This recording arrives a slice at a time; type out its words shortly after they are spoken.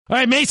All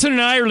right, Mason and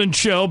Ireland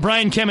show.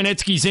 Brian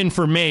Kamenetsky's in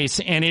for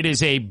Mace, and it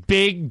is a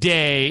big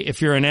day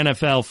if you're an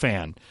NFL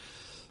fan.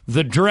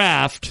 The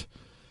draft,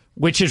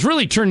 which has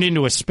really turned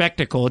into a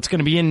spectacle. It's going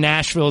to be in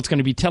Nashville. It's going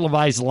to be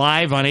televised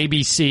live on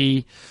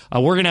ABC.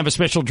 We're going to have a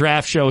special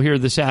draft show here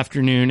this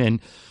afternoon.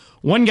 And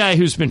one guy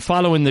who's been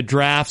following the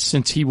draft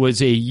since he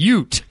was a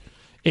Ute,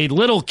 a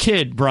little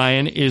kid,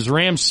 Brian, is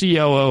Rams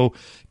COO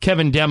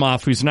Kevin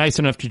Demoff, who's nice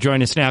enough to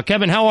join us now.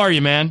 Kevin, how are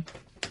you, man?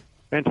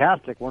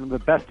 Fantastic. One of the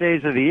best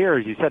days of the year.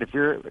 As you said, if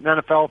you're an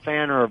NFL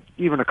fan or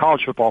even a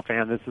college football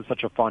fan, this is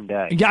such a fun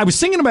day. Yeah, I was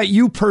thinking about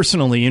you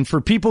personally, and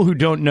for people who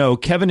don't know,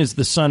 Kevin is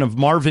the son of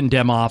Marvin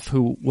Demoff,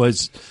 who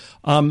was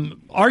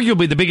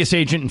arguably the biggest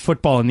agent in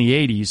football in the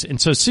 80s. And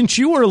so since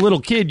you were a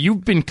little kid,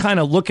 you've been kind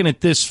of looking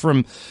at this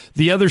from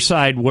the other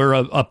side where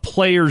a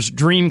player's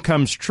dream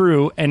comes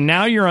true, and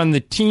now you're on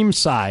the team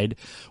side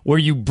where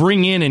you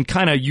bring in and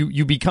kind of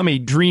you become a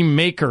dream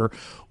maker.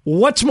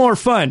 What's more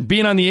fun,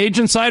 being on the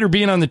agent side or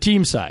being on the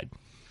team side?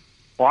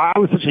 Well, I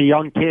was such a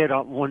young kid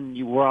when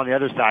you were on the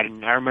other side,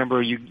 and I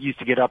remember you used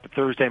to get up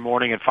Thursday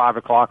morning at 5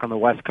 o'clock on the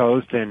West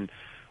Coast and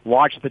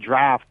watch the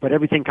draft, but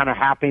everything kind of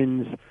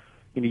happens.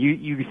 You know,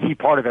 you see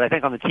part of it. I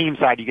think on the team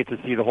side, you get to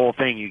see the whole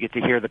thing. You get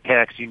to hear the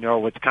picks. You know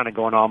what's kind of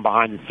going on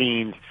behind the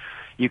scenes.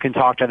 You can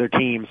talk to other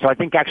teams. So I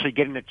think actually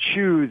getting to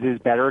choose is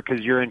better because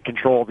you're in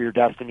control of your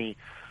destiny,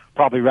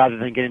 probably rather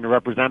than getting to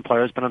represent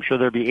players, but I'm sure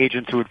there'd be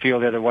agents who would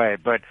feel the other way.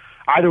 But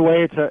either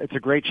way, it's a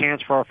great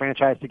chance for our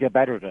franchise to get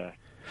better today.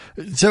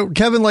 So,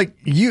 Kevin,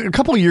 a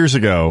couple of years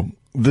ago,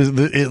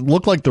 it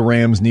looked like the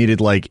Rams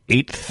needed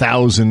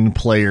 8,000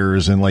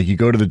 players, and you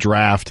go to the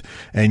draft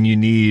and you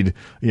need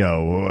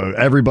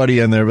everybody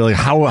in there. Really,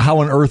 how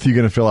on earth are you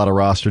going to fill out a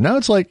roster? Now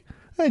it's I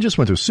just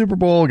went to a Super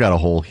Bowl, got a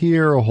hole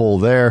here, a hole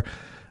there.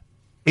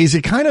 Is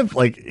it kind of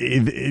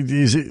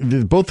is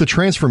it both the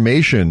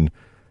transformation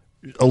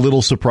a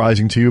little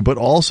surprising to you, but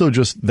also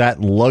just that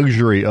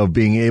luxury of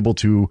being able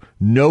to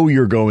know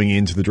you're going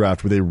into the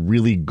draft with a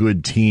really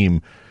good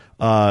team?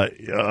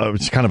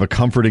 It's kind of a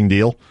comforting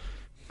deal.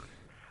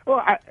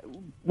 Well,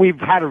 we've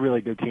had a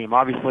really good team.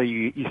 Obviously,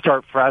 you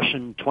start fresh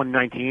in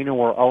 2019, and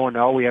we're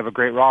 0-0. We have a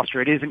great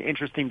roster. It is an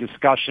interesting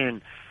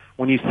discussion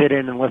when you sit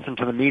in and listen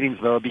to the meetings,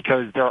 though,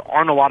 because there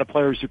aren't a lot of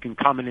players who can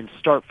come in and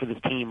start for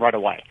this team right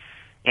away.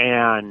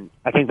 And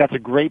I think that's a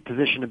great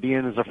position to be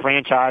in as a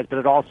franchise, but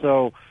it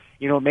also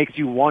it makes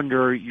you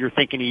wonder. You're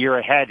thinking a year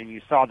ahead, and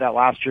you saw that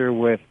last year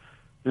with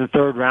in the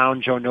third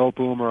round, Joe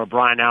Noteboom or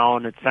Brian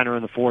Allen at center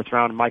in the fourth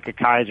round, Micah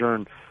Kaiser,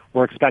 and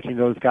we're expecting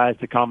those guys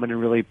to come in and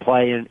really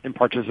play and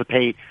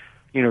participate,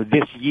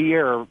 this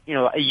year,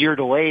 a year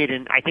delayed.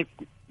 And I think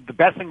the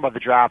best thing about the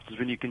draft is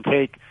when you can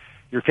take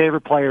your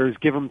favorite players,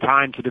 give them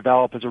time to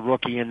develop as a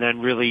rookie, and then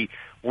really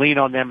lean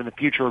on them in the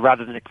future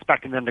rather than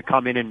expecting them to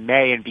come in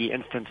May and be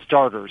instant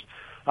starters.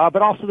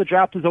 But also the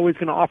draft is always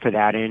going to offer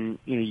that, and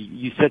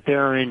you sit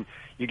there and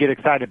you get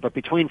excited. But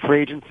between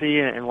free agency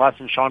and Les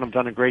and Sean have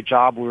done a great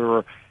job. We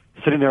were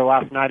sitting there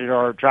last night at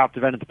our draft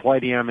event at the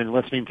Palladium and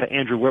listening to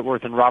Andrew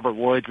Whitworth and Robert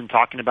Woods and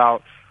talking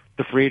about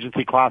the free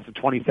agency class of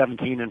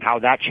 2017 and how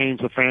that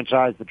changed the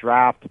franchise. The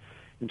draft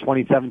in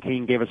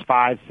 2017 gave us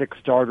 5-6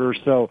 starters.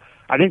 So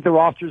I think the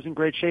roster's in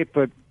great shape,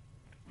 but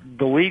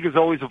the league is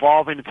always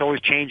evolving. It's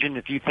always changing.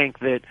 If you think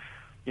that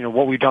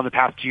what we've done the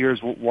past 2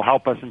 years will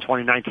help us in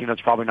 2019,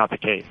 that's probably not the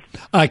case.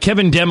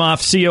 Kevin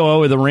Demoff,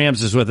 COO of the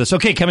Rams, is with us.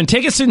 Okay, Kevin,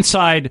 take us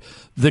inside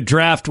the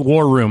draft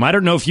war room. I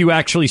don't know if you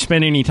actually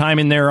spend any time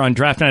in there on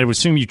draft night. I would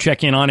assume you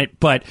check in on it,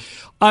 but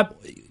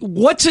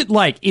what's it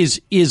like?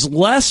 Is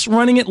Les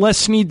running it? Les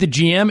Snead, the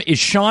GM? Is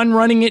Sean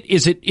running it?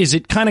 Is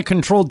it kind of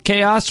controlled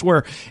chaos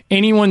where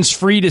anyone's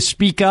free to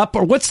speak up?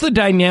 Or what's the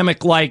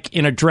dynamic like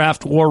in a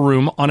draft war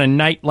room on a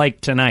night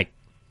like tonight?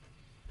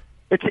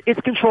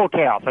 It's controlled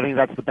chaos. I think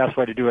that's the best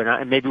way to do it.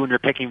 And maybe when you're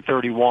picking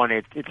 31,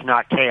 it's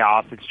not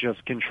chaos. It's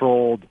just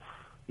controlled,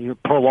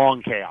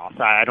 prolonged chaos.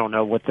 I don't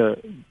know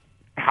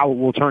how it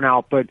will turn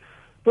out, but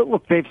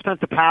look, they've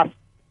spent the past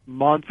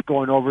month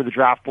going over the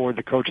draft board.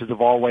 The coaches have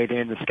all weighed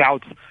in. The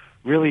scouts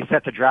really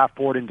set the draft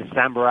board in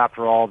December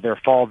after all of their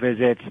fall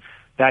visits.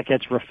 That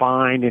gets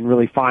refined and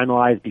really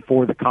finalized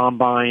before the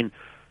combine.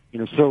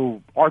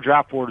 So our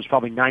draft board is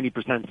probably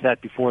 90% set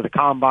before the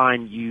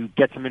combine. You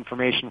get some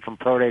information from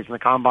pro days and the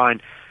combine.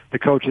 The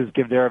coaches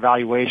give their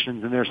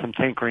evaluations and there's some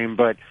tinkering.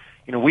 But,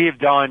 we have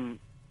done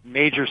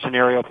major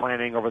scenario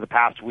planning over the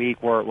past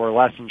week where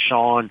Les and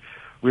Sean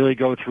really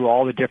go through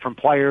all the different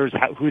players,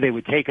 who they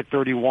would take at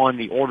 31,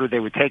 the order they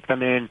would take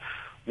them in,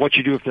 what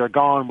you do if they're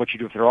gone, what you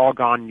do if they're all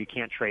gone and you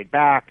can't trade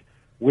back,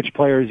 which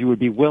players you would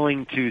be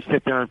willing to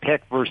sit there and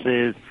pick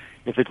versus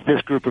if it's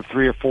this group of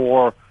 3 or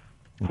 4,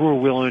 who are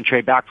willing to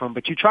trade back from.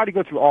 But you try to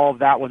go through all of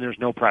that when there's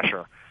no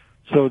pressure,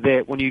 so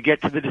that when you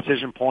get to the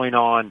decision point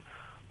on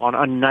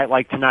a night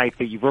like tonight,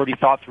 that you've already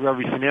thought through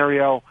every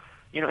scenario.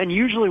 And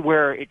usually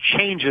where it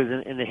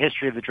changes in the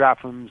history of the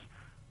draft rooms,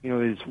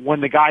 is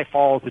when the guy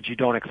falls that you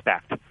don't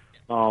expect.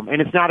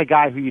 And it's not a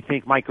guy who you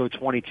think might go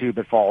 22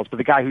 but falls, but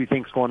the guy who you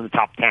think's going to the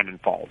top 10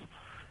 and falls.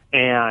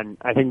 And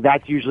I think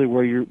that's usually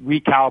where you're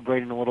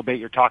recalibrating a little bit.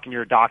 You're talking to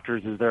your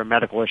doctors. Is there a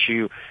medical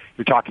issue?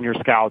 You're talking to your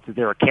scouts. Is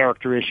there a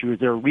character issue? Is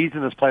there a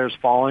reason this player's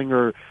falling,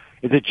 or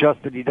is it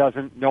just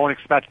that no one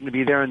expects him to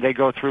be there and they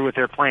go through with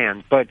their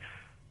plans? But,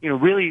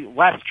 really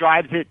Les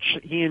drives it.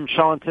 He and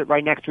Sean sit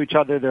right next to each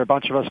other. There are a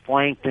bunch of us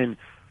flanked, and,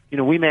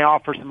 we may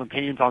offer some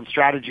opinions on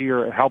strategy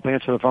or help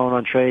answer the phone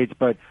on trades,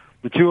 but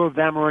the two of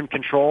them are in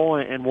control,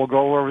 and we'll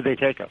go wherever they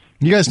take us.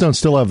 You guys don't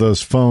still have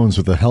those phones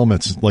with the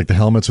helmets, like the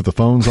helmets with the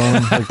phones on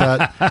them, like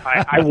that?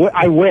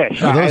 I wish.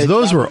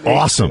 Those were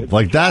awesome.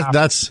 Like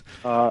that's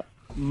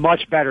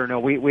much better. No,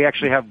 we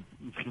actually have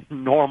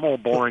normal,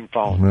 boring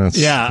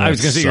phones. I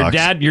was going to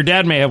say your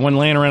dad may have one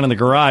laying around in the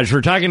garage. We're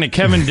talking to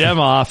Kevin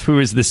Demoff, who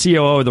is the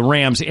COO of the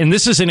Rams, and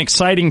this is an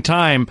exciting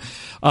time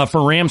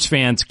for Rams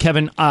fans.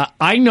 Kevin,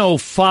 I know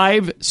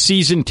 5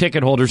 season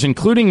ticket holders,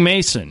 including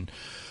Mason,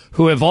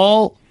 who have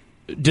all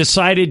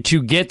decided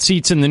to get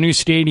seats in the new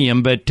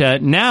stadium, but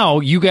now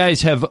you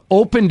guys have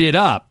opened it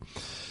up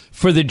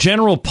for the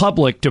general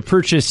public to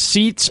purchase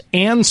seats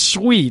and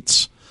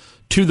suites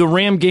to the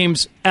Ram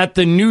games at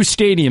the new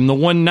stadium, the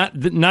one not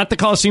the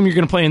Coliseum you're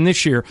going to play in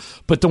this year,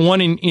 but the one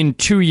in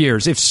 2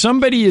 years. If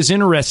somebody is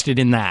interested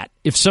in that,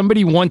 if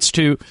somebody wants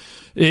to,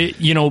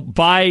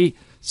 buy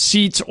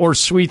seats or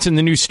suites in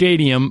the new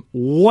stadium,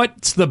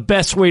 what's the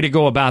best way to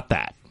go about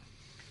that?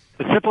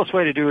 The simplest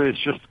way to do it is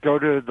just go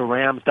to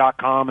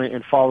therams.com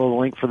and follow the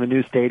link for the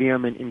new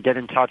stadium and get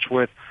in touch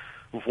with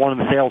one of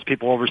the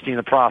salespeople overseeing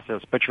the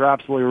process. But you're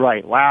absolutely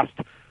right. Last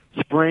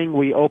spring,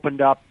 we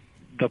opened up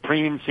the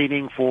premium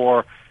seating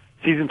for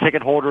season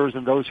ticket holders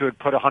and those who had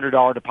put a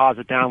 $100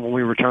 deposit down when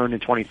we returned in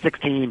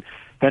 2016.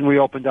 Then we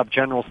opened up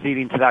general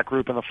seating to that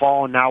group in the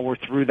fall, and now we're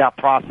through that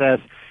process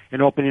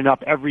and opening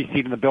up every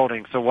seat in the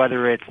building. So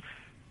whether it's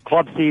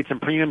club seats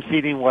and premium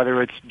seating,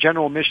 whether it's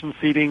general admission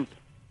seating,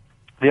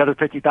 the other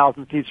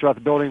 50,000 seats throughout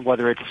the building,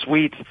 whether it's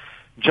suites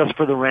just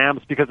for the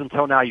Rams, because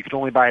until now you could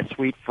only buy a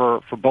suite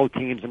for both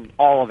teams in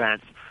all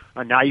events.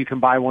 Now you can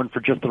buy one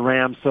for just the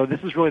Rams. So this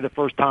is really the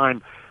first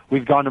time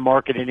we've gone to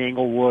market in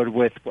Inglewood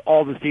with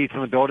all the seats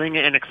in the building,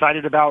 and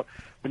excited about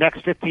the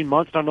next 15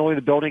 months, not only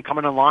the building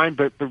coming online,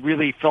 but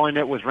really filling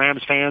it with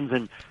Rams fans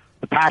and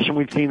the passion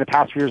we've seen the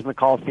past few years in the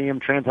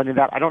Coliseum, translating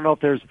that. I don't know if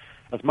there's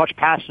as much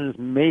passion as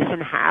Mason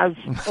has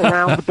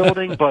around the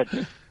building, but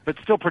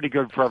still pretty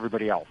good for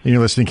everybody else. You're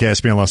listening to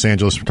KSBN Los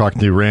Angeles. We're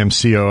talking to Rams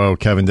COO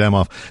Kevin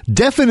Demoff.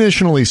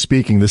 Definitionally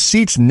speaking, the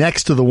seats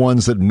next to the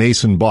ones that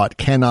Mason bought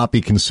cannot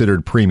be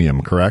considered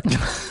premium, correct?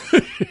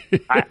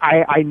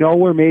 I know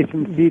where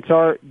Mason's seats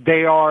are.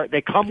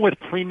 They come with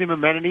premium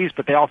amenities,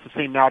 but they also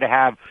seem now to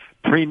have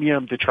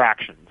premium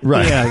detractions.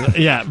 Right.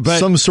 Yeah. But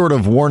some sort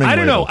of warning. I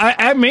don't label.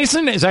 know.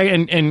 Mason is,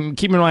 and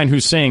keep in mind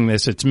who's saying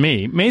this. It's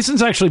me.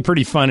 Mason's actually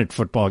pretty fun at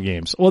football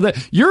games. Well,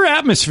 your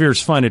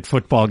atmosphere's fun at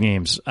football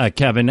games,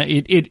 Kevin.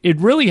 It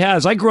really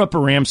has. I grew up a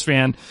Rams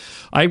fan.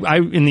 I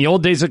in the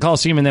old days of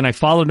Coliseum, and then I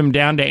followed him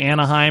down to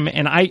Anaheim.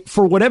 And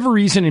for whatever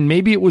reason, and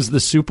maybe it was the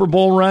Super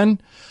Bowl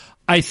run,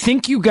 I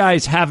think you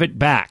guys have it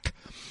back.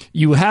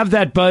 You have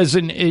that buzz,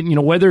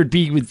 and whether it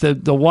be with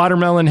the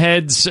watermelon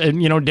heads,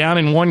 and down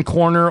in one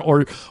corner,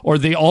 or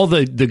all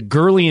the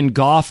Gurley and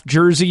Goff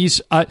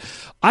jerseys.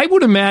 I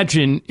would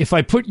imagine if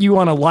I put you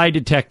on a lie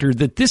detector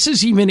that this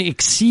has even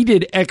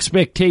exceeded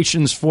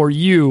expectations for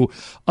you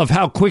of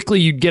how quickly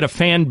you'd get a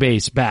fan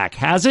base back.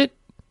 Has it?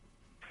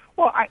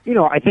 Well,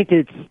 I think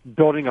it's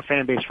building a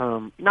fan base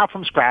not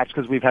from scratch,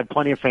 because we've had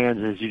plenty of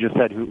fans, as you just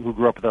said, who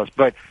grew up with us,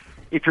 but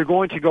if you're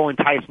going to go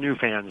entice new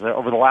fans,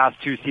 over the last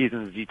 2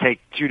 seasons, you take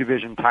 2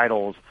 division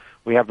titles.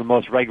 We have the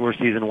most regular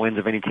season wins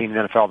of any team in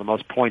the NFL, the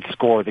most points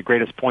scored, the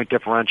greatest point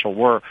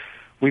differential.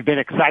 We've been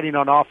exciting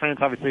on offense.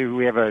 Obviously,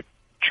 we have a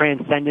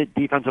transcendent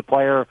defensive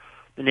player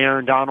in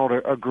Aaron Donald,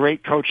 a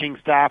great coaching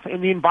staff.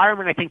 And the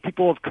environment, I think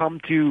people have come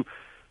to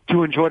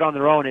enjoy it on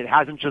their own. It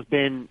hasn't just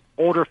been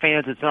older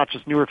fans. It's not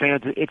just newer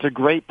fans. It's a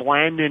great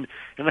blend. And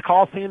the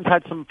Coliseum's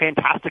had some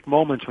fantastic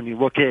moments when you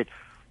look at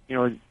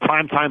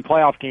primetime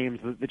playoff games.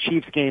 The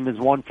Chiefs game is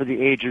one for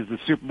the ages. The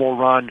Super Bowl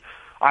run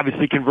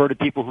obviously converted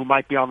people who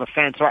might be on the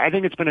fence. So I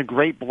think it's been a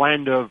great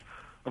blend of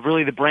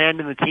really the brand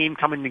and the team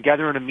coming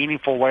together in a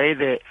meaningful way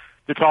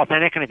that's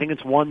authentic, and I think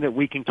it's one that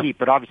we can keep.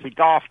 But obviously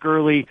Goff,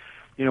 Gurley,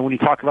 when you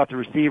talk about the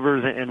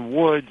receivers and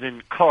Woods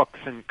and Cooks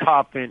and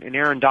Kupp and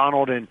Aaron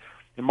Donald and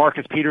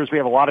Marcus Peters, we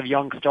have a lot of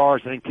young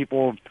stars. I think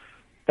people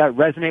that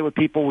resonate with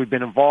people. We've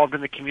been involved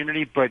in the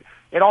community, but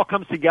it all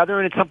comes together,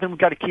 and it's something we've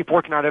got to keep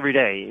working out every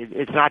day.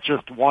 It's not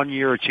just 1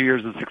 year or 2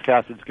 years of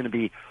success. It's going to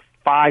be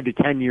 5 to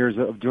 10 years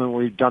of doing what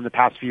we've done the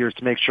past few years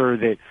to make sure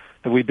that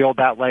we build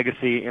that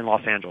legacy in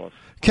Los Angeles.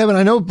 Kevin,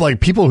 I know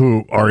people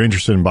who are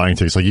interested in buying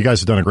tickets, you guys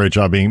have done a great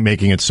job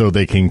making it so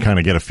they can kind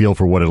of get a feel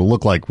for what it'll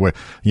look like, what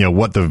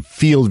the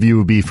field view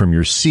would be from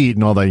your seat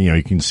and all that.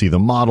 You can see the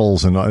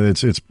models, and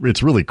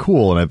it's really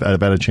cool. And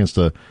I've had a chance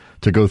to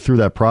go through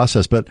that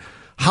process. But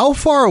how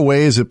far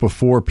away is it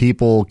before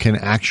people can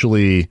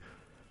actually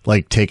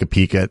take a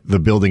peek at the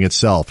building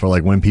itself, or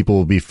when people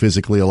will be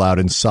physically allowed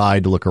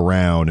inside to look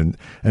around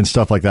and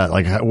stuff like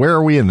that? Where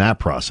are we in that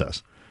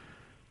process?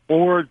 Well,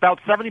 we're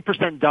about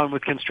 70% done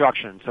with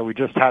construction. So we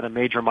just had a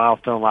major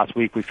milestone last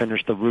week. We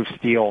finished the roof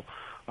steel.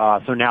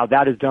 So now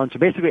that is done. So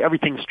basically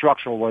everything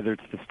structural, whether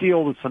it's the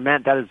steel, the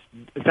cement, that is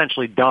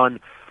essentially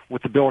done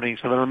with the building.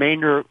 So the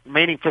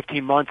remaining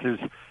 15 months is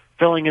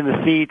filling in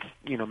the seats,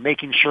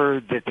 making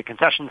sure that the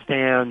concession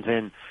stands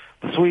and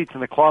the suites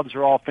and the clubs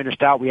are all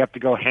finished out. We have to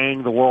go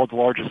hang the world's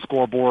largest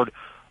scoreboard,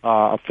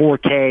 a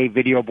 4K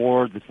video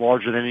board that's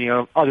larger than any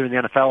other in the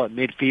NFL at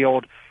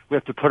midfield. We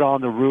have to put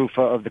on the roof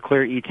of the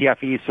clear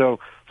ETFE. So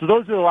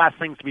those are the last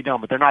things to be done,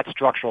 but they're not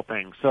structural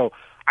things. So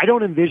I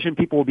don't envision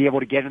people will be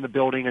able to get in the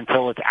building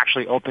until it's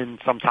actually open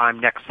sometime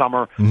next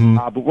summer.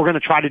 But we're going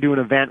to try to do an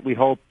event, we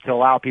hope, to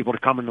allow people to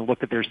come in and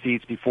look at their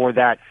seats before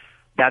that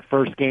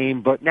first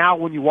game. But now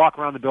when you walk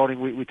around the building,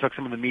 we took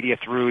some of the media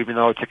through, even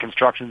though it's a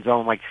construction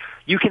zone, like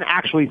you can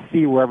actually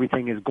see where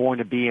everything is going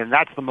to be. And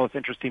that's the most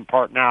interesting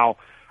part now,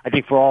 I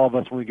think, for all of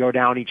us when we go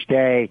down each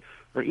day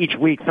or each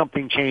week,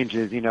 something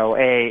changes.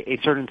 A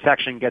certain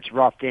section gets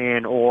roughed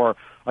in or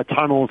a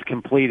tunnel is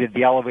completed,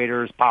 the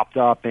elevator is popped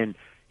up, and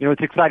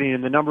it's exciting.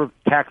 And the number of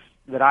texts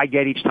that I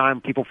get each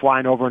time people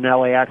flying over in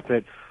LAX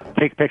that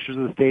take pictures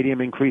of the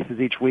stadium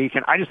increases each week.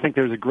 And I just think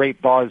there's a great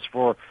buzz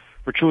for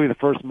truly the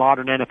first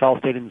modern NFL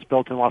stadium that's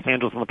built in Los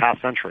Angeles in the past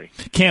century.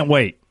 Can't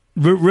wait.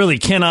 Really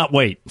cannot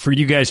wait for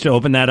you guys to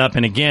open that up.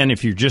 And again,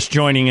 if you're just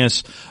joining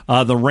us,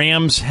 the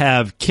Rams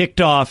have kicked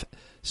off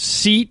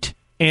seat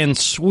and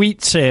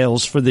suite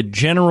sales for the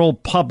general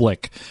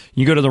public.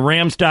 You go to the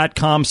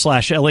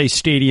rams.com/LA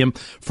Stadium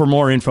for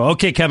more info.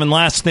 Okay, Kevin,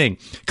 last thing.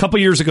 A couple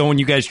years ago when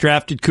you guys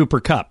drafted Cooper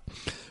Kupp,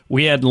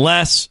 we had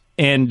Les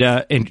and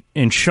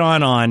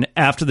Sean on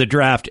after the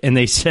draft, and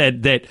they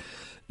said that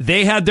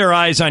they had their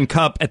eyes on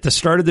Kupp at the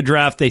start of the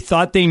draft. They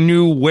thought they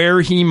knew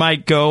where he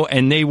might go,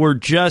 and they were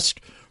just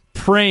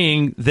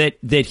praying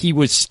that he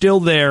was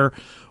still there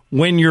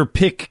when your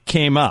pick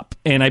came up.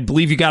 And I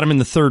believe you got him in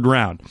the third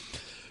round.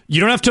 You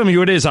don't have to tell me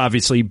who it is,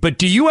 obviously, but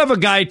do you have a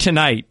guy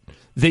tonight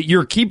that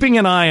you're keeping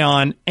an eye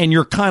on and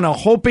you're kind of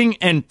hoping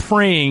and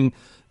praying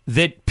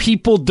that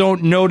people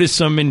don't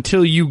notice him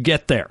until you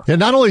get there? Yeah,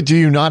 not only do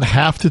you not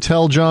have to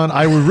tell, John,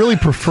 I would really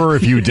prefer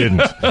if you didn't.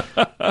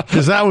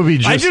 Because that would be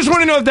just... I just want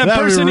to know if that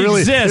person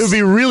exists. It would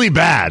be really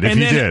bad if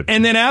you did.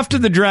 And then after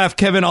the draft,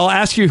 Kevin, I'll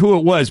ask you who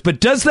it was, but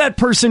does that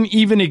person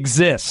even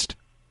exist?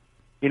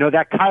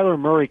 That Kyler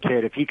Murray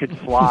kid, if he could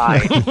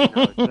slide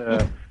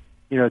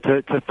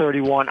to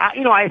 31.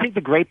 I think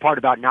the great part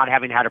about not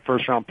having had a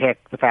first-round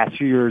pick the past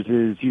few years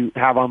is you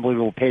have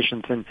unbelievable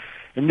patience. And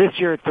this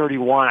year at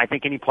 31, I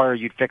think any player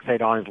you'd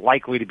fixate on is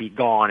likely to be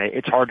gone.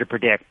 It's hard to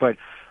predict. But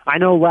I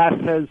know Les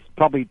has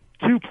probably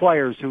two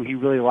players who he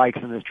really likes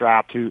in this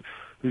draft whose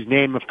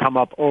name have come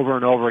up over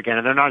and over again.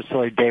 And they're not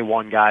necessarily day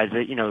one guys.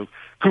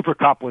 Cooper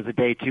Kupp was a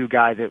day two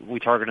guy that we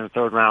targeted in the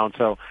third round.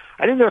 So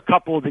I think there are a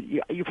couple that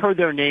you've heard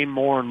their name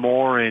more and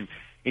more, and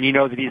you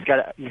know that he's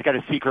got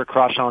a secret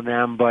crush on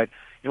them. But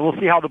we'll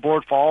see how the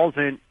board falls.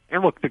 And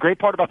look, the great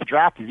part about the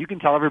draft is you can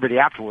tell everybody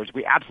afterwards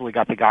we absolutely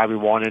got the guy we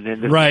wanted.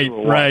 And this right.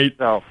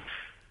 So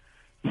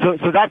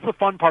that's the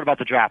fun part about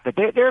the draft. But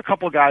there are a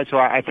couple of guys who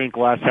I think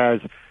Les has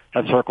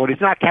circled.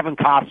 He's not Kevin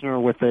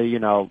Costner with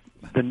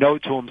the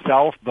note to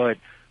himself, but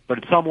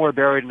it's somewhere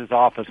buried in his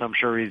office. I'm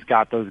sure he's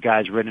got those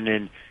guys written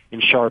in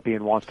Sharpie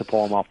and wants to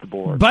pull them off the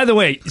board. By the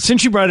way,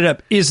 since you brought it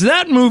up, is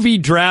that movie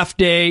Draft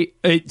Day,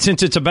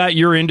 since it's about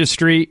your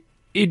industry,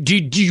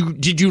 did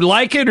you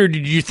like it, or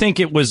did you think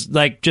it was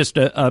like just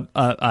a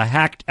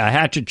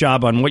hatchet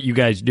job on what you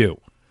guys do?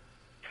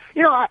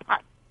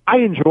 I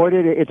enjoyed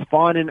it. It's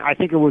fun, and I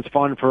think it was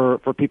fun for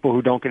people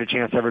who don't get a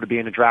chance ever to be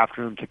in a draft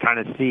room to kind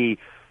of see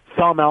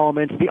some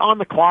elements. The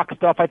on-the-clock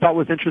stuff I thought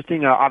was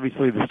interesting.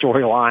 Obviously, the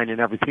storyline and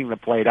everything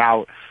that played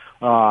out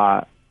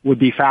would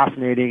be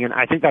fascinating. And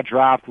I think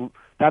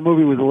that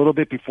movie was a little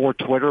bit before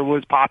Twitter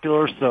was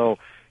popular, so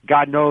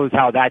God knows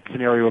how that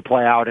scenario would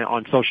play out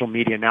on social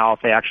media now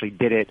if they actually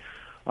did it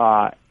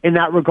in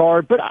that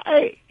regard. But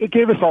it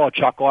gave us all a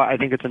chuckle. I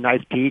think it's a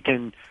nice peek,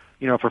 and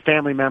for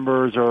family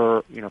members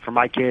or for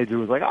my kids, it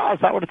was like, oh, is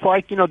that what it's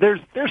like?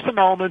 There's some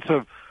elements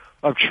of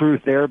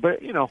truth there,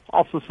 but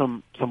also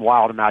some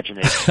wild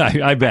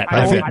imagination. I bet.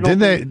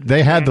 Didn't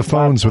they had the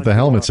phones with the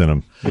helmets in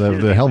them,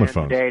 the helmet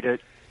phones today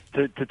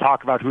to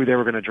talk about who they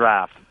were going to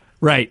draft.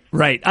 Right.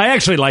 I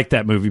actually liked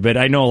that movie, but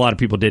I know a lot of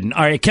people didn't.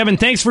 All right, Kevin,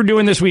 thanks for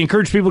doing this. We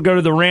encourage people to go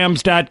to the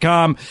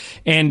Rams.com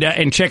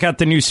and check out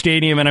the new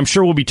stadium, and I'm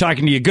sure we'll be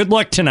talking to you. Good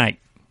luck tonight.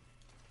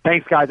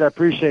 Thanks, guys. I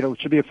appreciate it.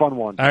 It should be a fun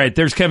one. All right,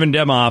 there's Kevin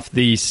Demoff,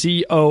 the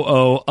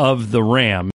COO of the Rams.